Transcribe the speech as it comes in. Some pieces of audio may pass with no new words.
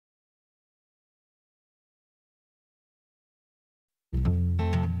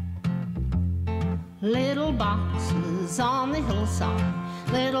Little boxes on the hillside,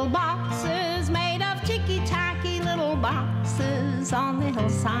 little boxes made of ticky-tacky, little boxes on the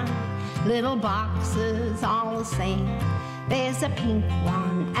hillside, little boxes all the same. There's a pink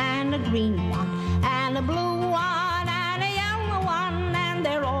one and a green one and a blue one and a yellow one, and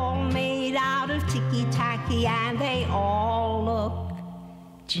they're all made out of ticky-tacky, and they all look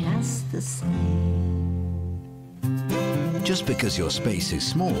just the same. Just because your space is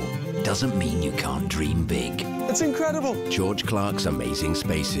small doesn't mean you can't dream big. It's incredible. George Clark's Amazing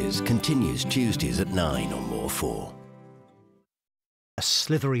Spaces continues Tuesdays at 9 on More4. A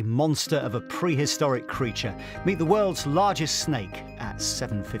slithery monster of a prehistoric creature. Meet the world's largest snake at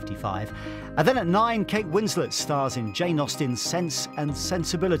 7:55. And then at 9, Kate Winslet stars in Jane Austen's Sense and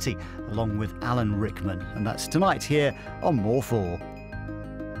Sensibility, along with Alan Rickman. And that's tonight here on More4.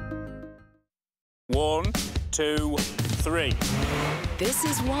 1, 2, 3. This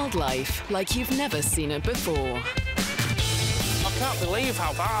is wildlife like you've never seen it before. I can't believe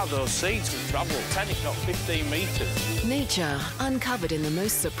how far those seeds can travel. 10 if not 15 metres. Nature uncovered in the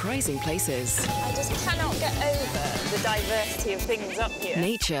most surprising places. I just cannot get over the diversity of things up here.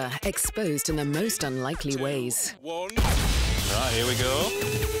 Nature exposed in the most unlikely 2, ways. 1. Right, here we go.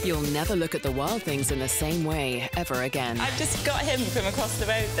 You'll never look at the wild things in the same way ever again. I've just got him from across the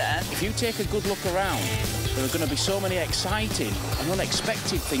road there. If you take a good look around, there are going to be so many exciting and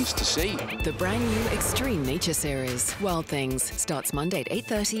unexpected things to see. The brand new Extreme Nature series, Wild Things, starts Monday at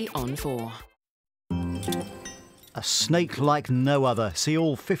 8:30 on 4. A snake like no other. See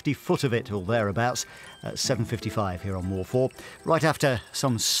all 50 foot of it, or thereabouts, at 7:55 here on More4. Right after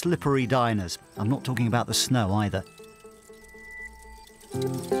some slippery diners. I'm not talking about the snow either.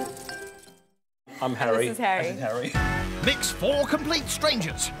 I'm Harry. This is Harry. This is Harry. Mix 4 complete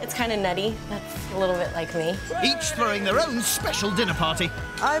strangers, It's kind of nutty. That's a little bit like me. each throwing their own special dinner party.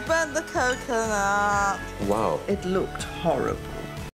 I burnt the coconut. Wow. It looked horrible.